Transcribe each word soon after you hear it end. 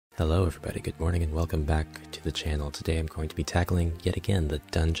Hello everybody, good morning and welcome back to the channel. Today I'm going to be tackling yet again the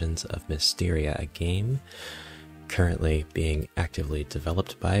Dungeons of Mysteria, a game currently being actively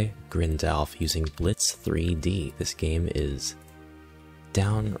developed by Grindalf using Blitz 3D. This game is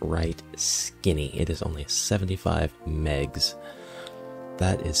downright skinny. It is only 75 megs.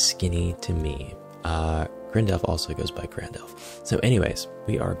 That is skinny to me. Grindalf also goes by Grindalf. So anyways,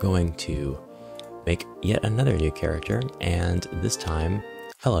 we are going to make yet another new character, and this time,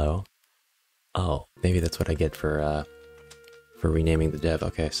 hello. Oh, maybe that's what I get for renaming the dev.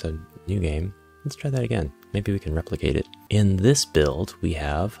 Okay, so new game. Let's try that again. Maybe we can replicate it. In this build, we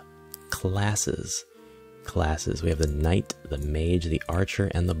have classes. We have the Knight, the Mage, the Archer,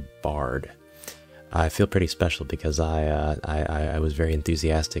 and the Bard. I feel pretty special because I was very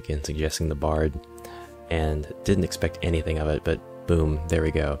enthusiastic in suggesting the Bard and didn't expect anything of it, but boom, there we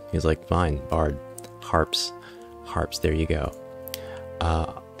go. He's like, fine, Bard, harps, there you go.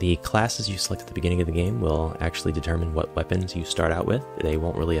 The classes you select at the beginning of the game will actually determine what weapons you start out with. They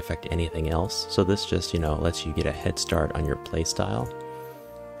won't really affect anything else, so this just, lets you get a head start on your playstyle.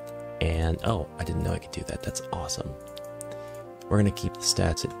 And, oh, I didn't know I could do that. That's awesome. We're going to keep the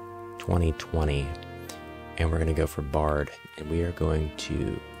stats at 2020, and we're going to go for Bard, and we are going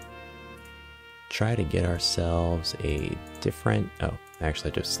to try to get ourselves a different... Oh,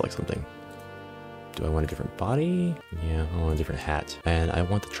 actually, I just select something. Do I want a different body? Yeah, I want a different hat. And I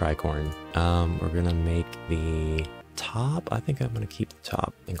want the tricorn. We're going to make the top. I think I'm going to keep the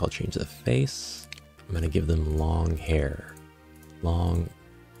top. I think I'll change the face. I'm going to give them long hair. Long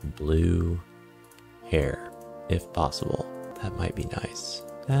blue hair, if possible. That might be nice.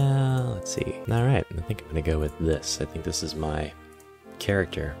 Let's see. Alright, I think I'm going to go with this. I think this is my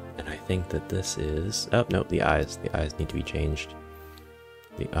character. And I think that this is... Oh, no, the eyes. The eyes need to be changed.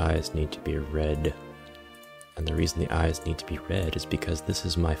 The eyes need to be red. And the reason the eyes need to be red is because this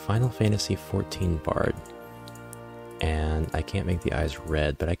is my Final Fantasy XIV Bard. And I can't make the eyes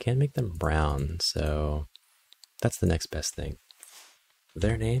red, but I can make them brown, so that's the next best thing.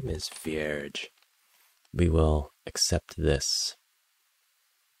 Their name is Vierge. We will accept this.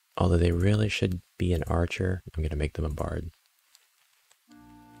 Although they really should be an archer, I'm going to make them a bard.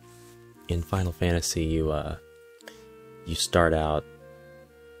 In Final Fantasy, you start out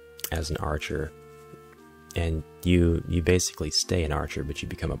as an archer, and you basically stay an archer, but you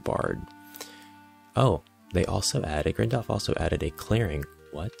become a bard. Oh, they also added, Grindalf also added a clearing.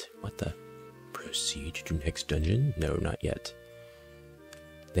 What the? Proceed to next dungeon? No, not yet.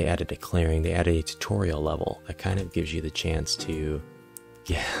 They added a clearing, they added a tutorial level that kind of gives you the chance to...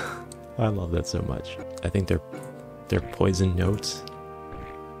 Yeah, I love that so much. I think they're poison notes.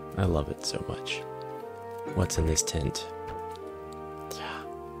 I love it so much. What's in this tent?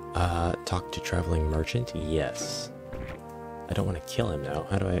 Talk to traveling merchant? Yes. I don't want to kill him now.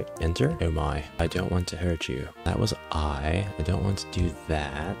 How do I enter? Oh my. I don't want to hurt you. That was I. I don't want to do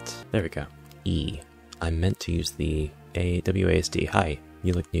that. There we go. E. I meant to use the WASD. Hi.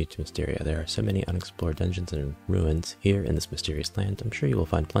 You look new to Mysteria. There are so many unexplored dungeons and ruins here in this mysterious land. I'm sure you will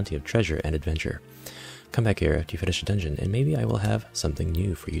find plenty of treasure and adventure. Come back here after you finish a dungeon, and maybe I will have something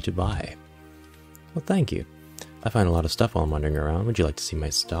new for you to buy. Well, thank you. I find a lot of stuff while I'm wandering around. Would you like to see my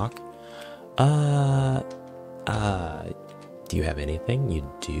stock? Do you have anything? You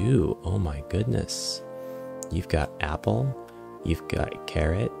do. Oh my goodness. You've got apple. You've got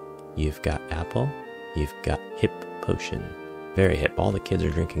carrot. You've got apple. You've got hip potion. Very hip. All the kids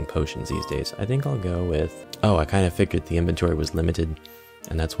are drinking potions these days. I think I'll go with... Oh, I kind of figured the inventory was limited,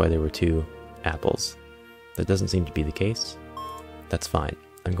 and that's why there were 2 apples. That doesn't seem to be the case. That's fine.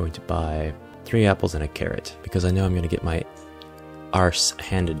 I'm going to buy 3 apples and a carrot, because I know I'm going to get my arse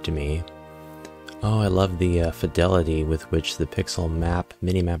handed to me. Oh, I love the fidelity with which the pixel map,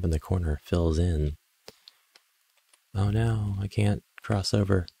 mini-map in the corner fills in. Oh no, I can't cross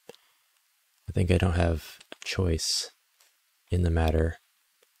over. I think I don't have a choice in the matter.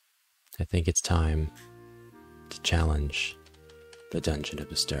 I think it's time to challenge the Dungeon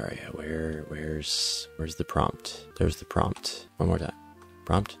of Mysteria. Where's the prompt? There's the prompt. One more time.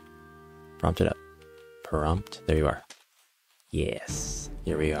 Prompt? Prompt it up. Prompt. There you are. Yes.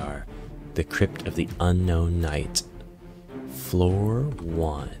 Here we are. The Crypt of the Unknown Knight. Floor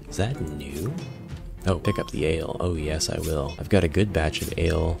 1. Is that new? Oh, pick up the ale. Oh yes, I will. I've got a good batch of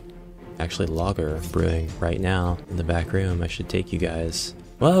ale. Actually, lager brewing right now in the back room. I should take you guys.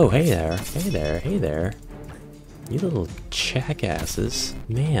 Whoa, hey there. Hey there. Hey there. You little jackasses.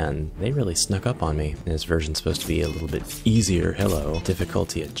 Man, they really snuck up on me. This version's supposed to be a little bit easier. Hello.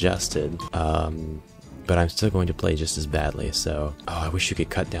 Difficulty adjusted. But I'm still going to play just as badly, so... Oh, I wish you could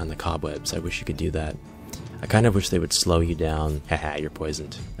cut down the cobwebs. I wish you could do that. I kind of wish they would slow you down. Haha, you're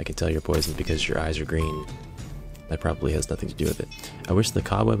poisoned. I can tell you're poisoned because your eyes are green. That probably has nothing to do with it. I wish the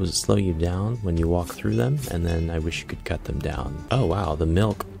cobwebs would slow you down when you walk through them, and then I wish you could cut them down. Oh wow, the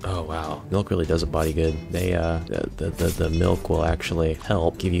milk. Oh wow, milk really does a body good. They the milk will actually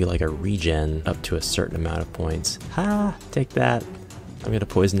help give you like a regen up to a certain amount of points. Ha! Take that. I'm gonna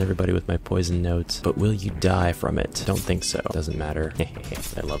poison everybody with my poison notes, but will you die from it? Don't think so. Doesn't matter.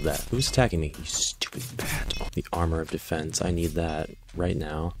 I love that. Who's attacking me? You stupid bat. Oh, the armor of defense. I need that right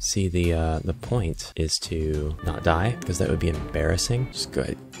now. See, the point is to not die, because that would be embarrassing. Just go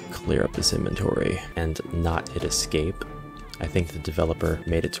ahead, clear up this inventory, and not hit escape. I think the developer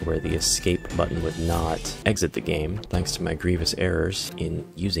made it to where the escape button would not exit the game, thanks to my grievous errors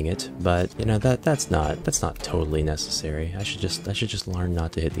in using it. But you know that's not totally necessary. I should just learn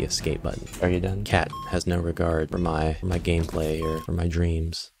not to hit the escape button. Are you done? Cat has no regard for my gameplay here, for my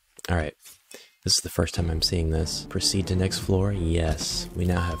dreams. All right. This is the first time I'm seeing this. Proceed to next floor? Yes. We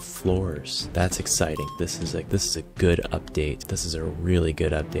now have floors. That's exciting. This is a good update. This is a really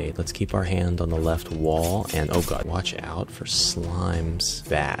good update. Let's keep our hand on the left wall, and oh god, watch out for slimes,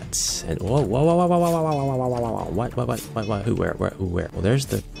 bats, and whoa. What? Who, where? Well, there's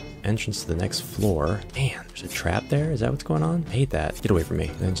the entrance to the next floor. Man, there's a trap there? Is that what's going on? I hate that. Get away from me.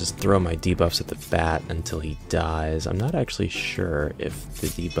 And just throw my debuffs at the bat until he dies. I'm not actually sure if the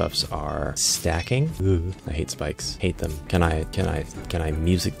debuffs are stacking. Ugh. I hate spikes. Hate them. Can I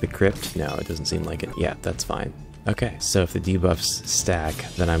music the crypt? No, it doesn't seem like it. Yeah, that's fine. Okay, so if the debuffs stack,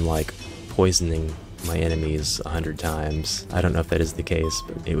 then I'm like poisoning my enemies 100 times. I don't know if that is the case,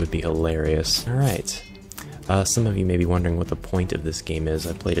 but it would be hilarious. All right. Some of you may be wondering what the point of this game is.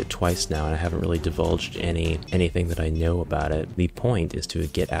 I've played it twice now and I haven't really divulged anything that I know about it. The point is to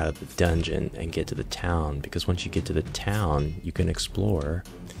get out of the dungeon and get to the town, because once you get to the town, you can explore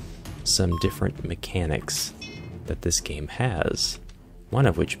some different mechanics that this game has. One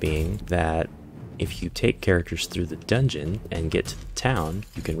of which being that if you take characters through the dungeon and get to the town,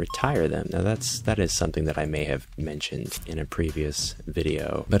 you can retire them. Now that is something that I may have mentioned in a previous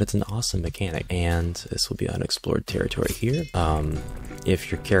video, but it's an awesome mechanic, and this will be unexplored territory here.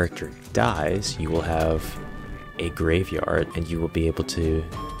 If your character dies, you will have a graveyard, and you will be able to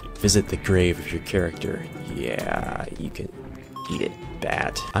visit the grave of your character. Yeah, you can eat it.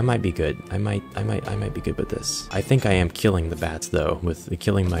 Bat. I might be good. I might be good with this. I think I am killing the bats though, with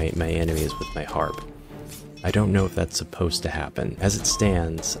killing my enemies with my harp. I don't know if that's supposed to happen. As it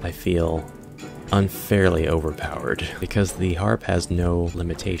stands, I feel unfairly overpowered because the harp has no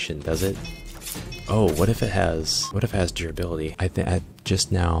limitation, does it? Oh, what if it has durability? I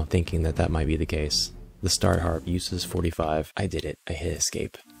just now thinking that might be the case. The start harp uses 45. I did it. I hit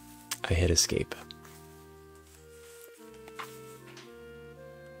escape. I hit escape.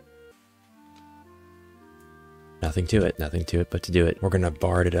 Nothing to it but to do it. We're gonna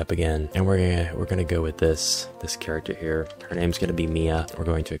bard it up again, and we're gonna go with this character here. Her name's gonna be Mia. We're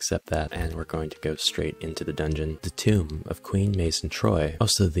going to accept that, and we're going to go straight into the dungeon. The Tomb of Queen Mason Troy.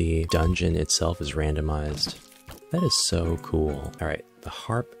 Also, the dungeon itself is randomized. That is so cool. All right. The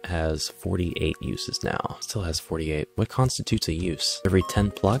harp has 48 uses now. Still has 48. What constitutes a use? Every 10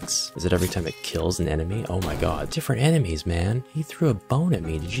 plucks? Is it every time it kills an enemy? Oh my god. Different enemies, man. He threw a bone at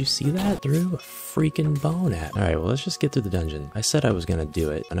me. Did you see that? Threw a freaking bone at me. Alright, well, let's just get to the dungeon. I said I was gonna do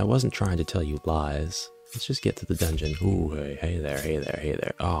it, and I wasn't trying to tell you lies. Let's just get to the dungeon. Ooh, hey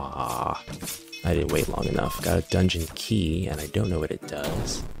there. Ah. I didn't wait long enough. Got a dungeon key, and I don't know what it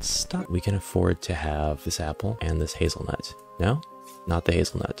does. Stop. We can afford to have this apple and this hazelnut. No? Not the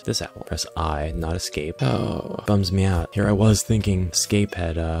hazelnut. This apple. Press I, not escape. Oh, bums me out. Here I was thinking escape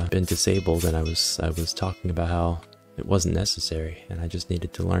had been disabled, and I was talking about how it wasn't necessary, and I just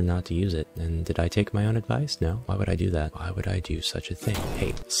needed to learn not to use it. And did I take my own advice? No. Why would I do that? Why would I do such a thing?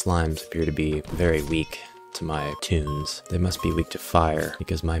 Hey, slimes appear to be very weak to my tunes. They must be weak to fire,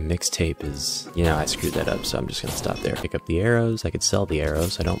 because my mixtape is, you know, I screwed that up, so I'm just gonna stop there. Pick up the arrows. I could sell the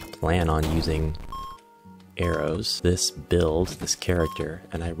arrows. I don't plan on using arrows. This build, this character,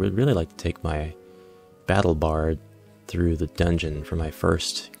 and I would really like to take my battle bard through the dungeon for my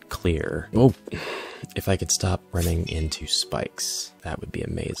first clear. Oh, if I could stop running into spikes, that would be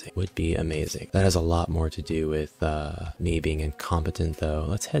amazing. Would be amazing. That has a lot more to do with me being incompetent, though.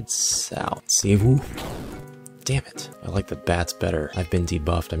 Let's head south. See, ooh. Damn it. I like the bats better. I've been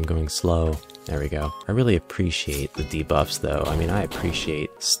debuffed. I'm going slow. There we go. I really appreciate the debuffs, though. I mean, I appreciate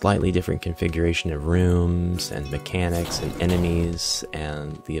slightly different configuration of rooms and mechanics and enemies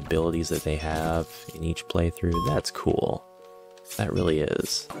and the abilities that they have in each playthrough. That's cool. That really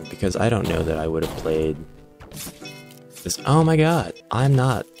is. Because I don't know that I would have played this. Oh my god. I'm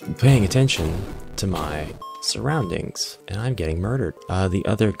not paying attention to my surroundings, and I'm getting murdered. The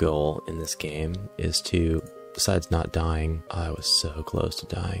other goal in this game is to, besides not dying, I was so close to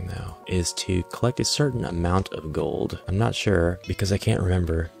dying though, is to collect a certain amount of gold. I'm not sure, because I can't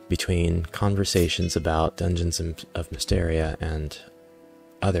remember between conversations about Dungeons of Mysteria and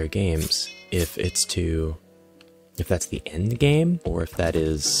other games, if that's the end game, or if that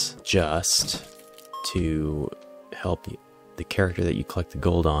is just to help you, the character that you collect the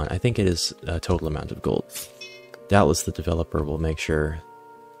gold on. I think it is a total amount of gold. Doubtless the developer will make sure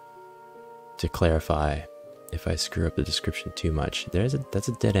to clarify if I screw up the description too much. That's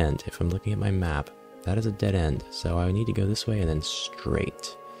a dead end. If I'm looking at my map, that is a dead end. So I need to go this way and then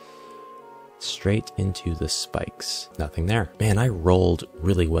straight into the spikes. Nothing there. Man, I rolled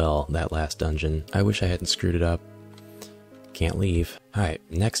really well that last dungeon. I wish I hadn't screwed it up. Can't leave. Alright,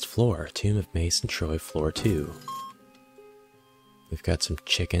 next floor. Tomb of Mason Troy, floor 2. We've got some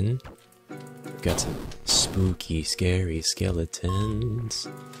chicken. We've got some spooky, scary skeletons.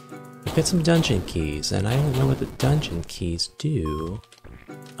 We've got some dungeon keys, and I don't know what the dungeon keys do,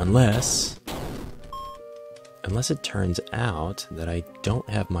 unless it turns out that I don't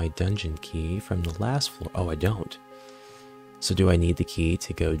have my dungeon key from the last floor. Oh, I don't. So do I need the key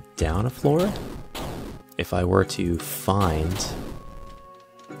to go down a floor? If I were to find...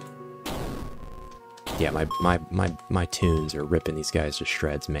 Yeah, my tunes are ripping these guys to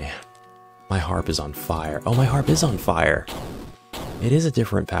shreds, man. My harp is on fire. Oh, my harp is on fire! It is a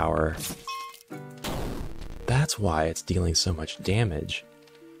different power. That's why it's dealing so much damage.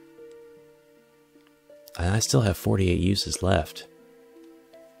 And I still have 48 uses left.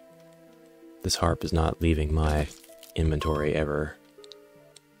 This harp is not leaving my inventory ever.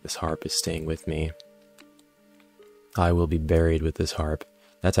 This harp is staying with me. I will be buried with this harp.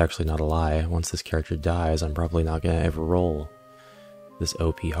 That's actually not a lie. Once this character dies, I'm probably not going to ever roll this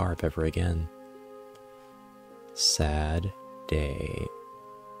OP harp ever again. Sad day.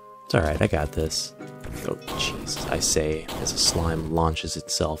 It's alright, I got this. Oh, jeez, I say, as a slime launches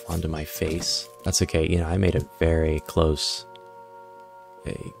itself onto my face. That's okay, you know, I made a very close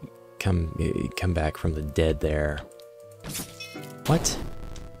come back from the dead there. What?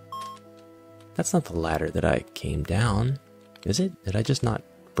 That's not the ladder that I came down, is it? Did I just not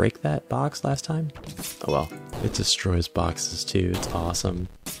break that box last time? Oh well, it destroys boxes too, it's awesome.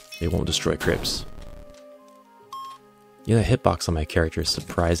 It won't destroy crypts. You know, the hitbox on my character is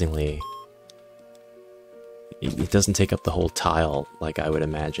surprisingly... It doesn't take up the whole tile like I would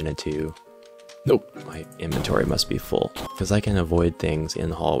imagine it to. Nope, my inventory must be full, because I can avoid things in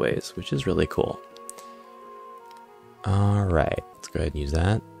the hallways, which is really cool. Alright, let's go ahead and use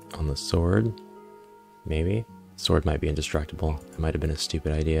that on the sword. Maybe. Sword might be indestructible. It might have been a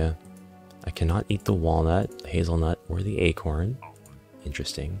stupid idea. I cannot eat the walnut, the hazelnut, or the acorn.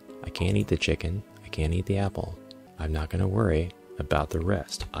 Interesting. I can't eat the chicken. I can't eat the apple. I'm not going to worry about the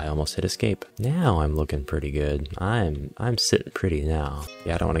rest. I almost hit escape. Now I'm looking pretty good. I'm sitting pretty now.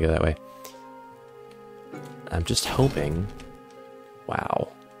 Yeah, I don't want to go that way. I'm just hoping...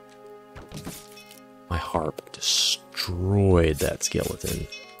 Wow. My harp destroyed that skeleton.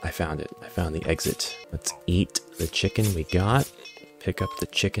 I found it. I found the exit. Let's eat the chicken we got, pick up the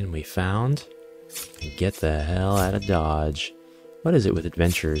chicken we found, and get the hell out of Dodge. What is it with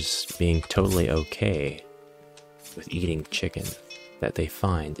adventures being totally okay with eating chicken that they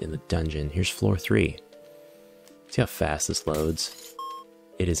find in the dungeon? Here's floor 3. See how fast this loads?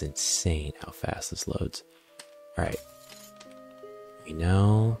 It is insane how fast this loads. Alright. We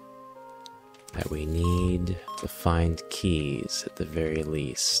know that we need to find keys at the very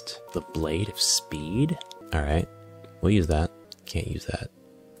least. The Blade of Speed? Alright, we'll use that. Can't use that.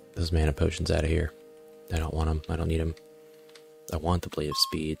 Those mana potions out of here. I don't want them. I don't need them. I want the Blade of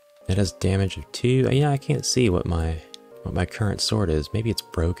Speed. It has damage of 2. Yeah, I can't see what my current sword is. Maybe it's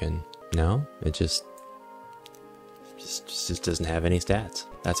broken. No, it just doesn't have any stats.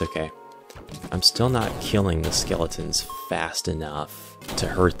 That's okay. I'm still not killing the skeletons fast enough to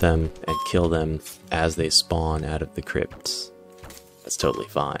hurt them and kill them as they spawn out of the crypts. That's totally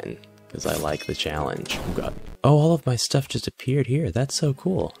fine, because I like the challenge. Oh god. Oh, all of my stuff just appeared here. That's so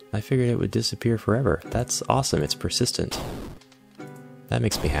cool. I figured it would disappear forever. That's awesome. It's persistent. That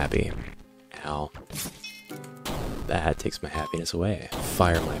makes me happy. Ow. That takes my happiness away.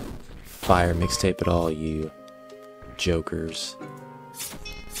 Fire mixtape at all, you jokers.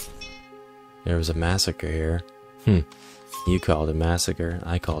 There was a massacre here. You called it a massacre,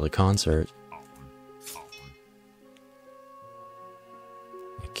 I called it a concert.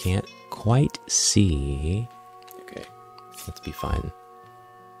 I can't quite see. Okay, let's be fine.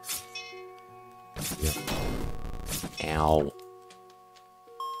 Yep. Ow.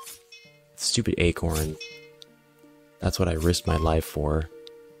 Stupid acorn That's what I risked my life for.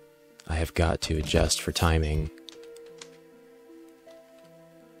 I have got to adjust for timing.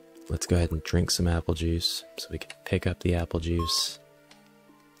 Let's go ahead and drink some apple juice so we can pick up the apple juice.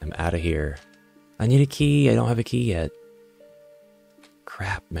 I'm out of here. I need a key. I don't have a key yet.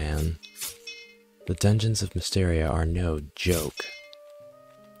 Crap, man. The Dungeons of Mysteria are no joke.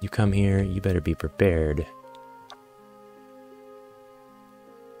 You come here, you better be prepared.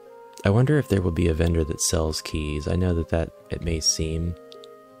 I wonder if there will be a vendor that sells keys. I know that it may seem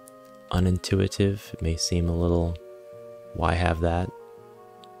unintuitive. It may seem a little, why have that?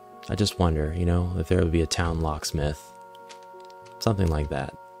 I just wonder, you know, if there would be a town locksmith. Something like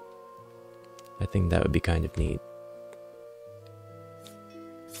that. I think that would be kind of neat.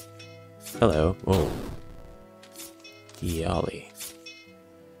 Hello. Whoa. Golly.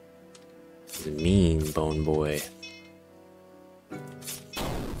 He's a mean bone boy.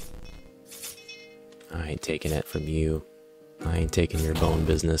 I ain't taking it from you. I ain't taking your bone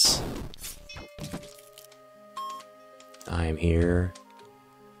business. I am here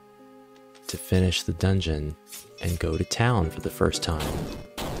to finish the dungeon and go to town for the first time.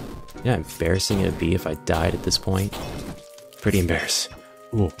 You know how embarrassing it would be if I died at this point? Pretty embarrassing.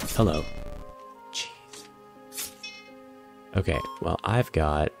 Ooh, hello. Jeez. Okay, well, I've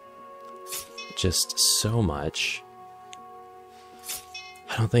got just so much.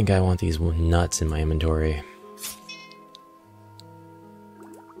 I don't think I want these nuts in my inventory.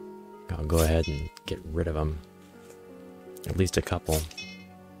 I'll go ahead and get rid of them. At least a couple.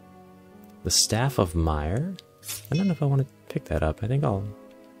 The Staff of Mire? I don't know if I want to pick that up. I think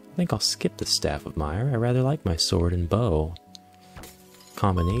I'll skip the Staff of Mire. I rather like my sword and bow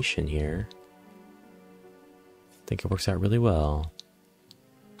combination here. I think it works out really well.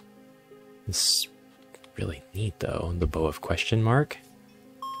 This is really neat though. The Bow of Question Mark.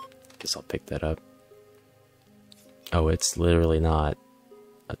 Guess I'll pick that up. Oh, it's literally not.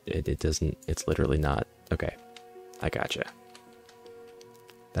 It doesn't. It's literally not. Okay, I gotcha.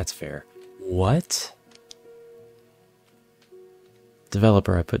 That's fair. What?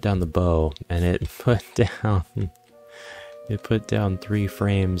 Developer, I put down the bow, and it put down. It put down 3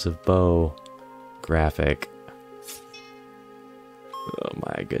 frames of bow graphic. Oh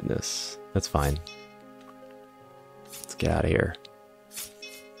my goodness. That's fine. Let's get out of here.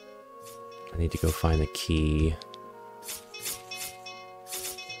 I need to go find the key.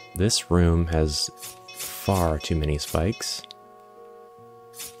 This room has far too many spikes.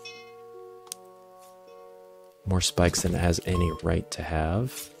 More spikes than it has any right to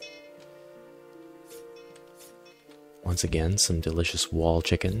have. Once again, some delicious wall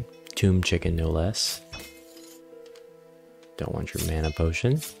chicken. Tomb chicken, no less. Don't want your mana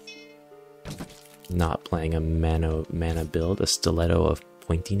potion. Not playing a mana build. A stiletto of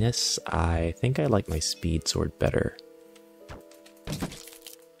pointiness. I think I like my speed sword better.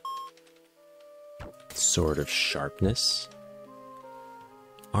 Sword of sharpness.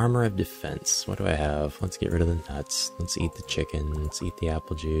 Armor of defense. What do I have? Let's get rid of the nuts. Let's eat the chicken. Let's eat the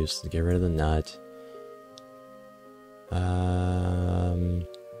apple juice. Let's get rid of the nut.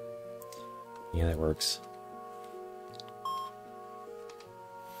 Yeah, that works.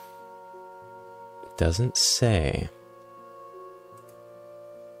 It doesn't say.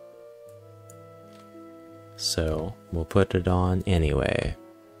 So, we'll put it on anyway.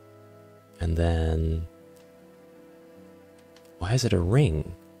 And then... Why is it a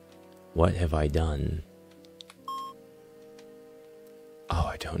ring? What have I done? Oh,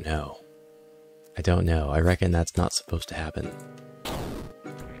 I don't know. I don't know. I reckon that's not supposed to happen.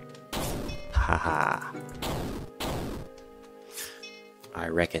 Haha. I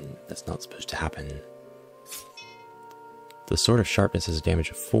reckon that's not supposed to happen. The Sword of Sharpness has a damage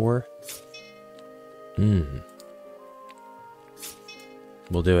of 4.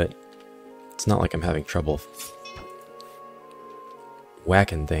 We'll do it. It's not like I'm having trouble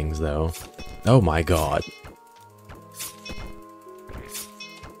whacking things, though. Oh my god.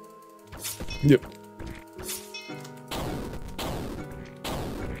 Yep.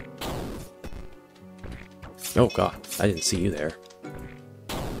 Oh god, I didn't see you there.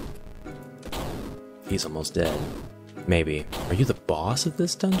 He's almost dead. Maybe. Are you the boss of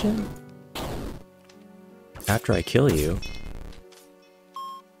this dungeon? After I kill you,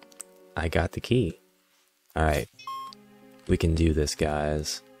 I got the key. Alright. We can do this,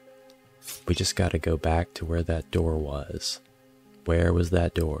 guys. We just gotta go back to where that door was. Where was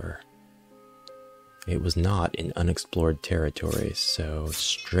that door? It was not in unexplored territory, so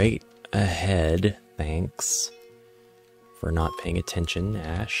straight ahead. Thanks for not paying attention,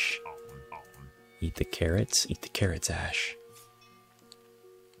 Ash. Eat the carrots. Eat the carrots, Ash.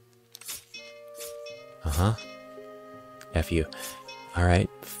 Uh-huh. F you. Alright,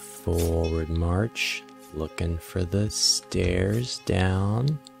 forward march. Looking for the stairs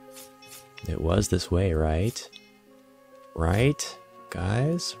down. It was this way, right? Right?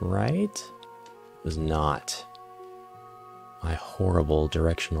 Guys, right? It was not. My horrible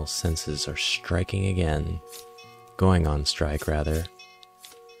directional senses are striking again. Going on strike, rather.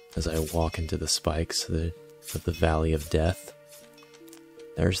 As I walk into the spikes of the Valley of Death.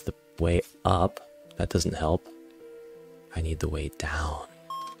 There's the way up. That doesn't help. I need the way down.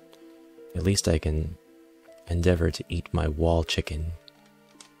 At least I can endeavor to eat my wall chicken.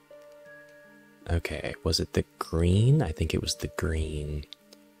 Okay, was it the green? I think it was the green.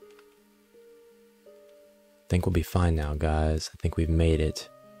 I think we'll be fine now, guys. I think we've made it.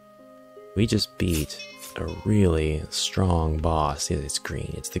 We just beat a really strong boss. Yeah, it's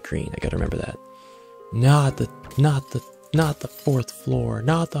green. It's the green. I gotta remember that. Not the fourth floor.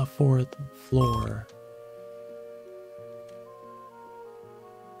 Not the fourth floor.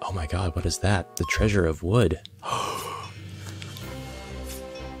 Oh my god, what is that? The treasure of wood.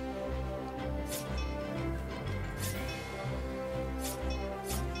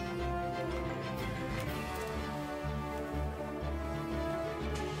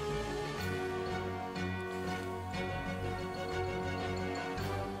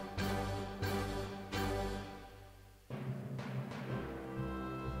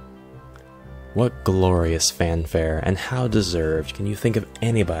 What glorious fanfare, and how deserved. Can you think of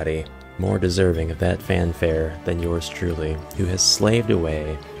anybody more deserving of that fanfare than yours truly, who has slaved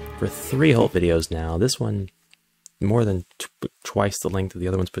away for 3 whole videos now, this one more than twice the length of the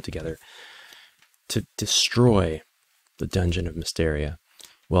other ones put together, to destroy the Dungeon of Mysteria.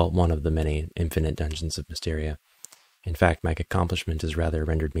 Well, one of the many infinite Dungeons of Mysteria. In fact, my accomplishment is rather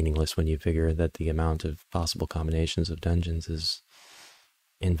rendered meaningless when you figure that the amount of possible combinations of dungeons is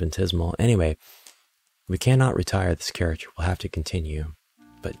infinitesimal. Anyway, we cannot retire this character. We'll have to continue.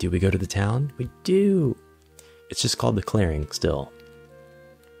 But do we go to the town? We do! It's just called the clearing still.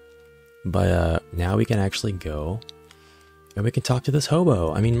 But now we can actually go and we can talk to this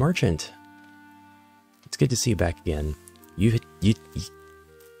hobo. I mean, merchant. It's good to see you back again.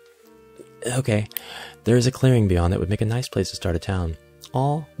 Okay. There is a clearing beyond that would make a nice place to start a town.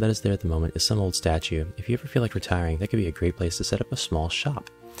 All that is there at the moment is some old statue. If you ever feel like retiring, that could be a great place to set up a small shop.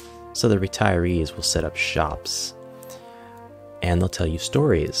 So the retirees will set up shops. And they'll tell you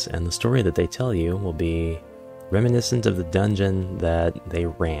stories. And the story that they tell you will be reminiscent of the dungeon that you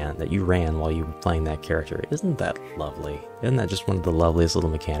ran while you were playing that character. Isn't that lovely? Isn't that just one of the loveliest little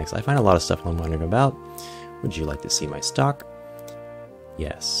mechanics? I find a lot of stuff I'm wondering about. Would you like to see my stock?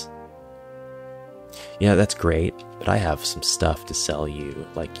 Yes. Yeah, that's great, but I have some stuff to sell you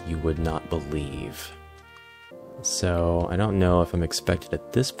like you would not believe. So I don't know if I'm expected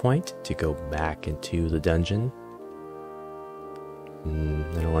at this point to go back into the dungeon.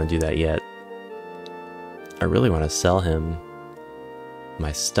 I don't want to do that yet. I really want to sell him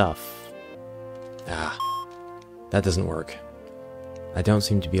my stuff. That doesn't work. I don't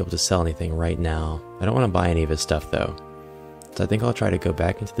seem to be able to sell anything right now. I don't want to buy any of his stuff though. So I think I'll try to go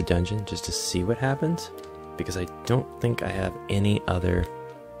back into the dungeon just to see what happens, because I don't think I have any other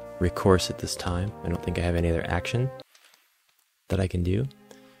recourse at this time. I don't think I have any other action that I can do.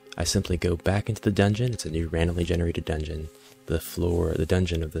 I simply go back into the dungeon. It's a new randomly generated dungeon. The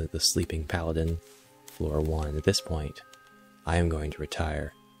dungeon of the sleeping paladin, floor 1. At this point, I am going to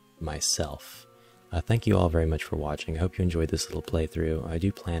retire myself. Thank you all very much for watching. I hope you enjoyed this little playthrough. I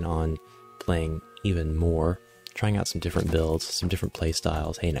do plan on playing even more, trying out some different builds, some different play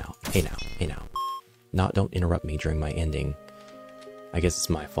styles. Hey now. Don't interrupt me during my ending. I guess it's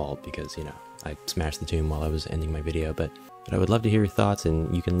my fault because, you know, I smashed the tomb while I was ending my video, but I would love to hear your thoughts,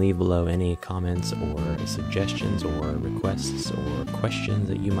 and you can leave below any comments or suggestions or requests or questions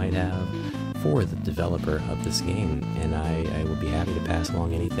that you might have for the developer of this game, and I will be happy to pass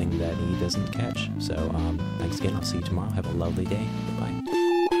along anything that he doesn't catch. So, thanks again. I'll see you tomorrow. Have a lovely day. Goodbye.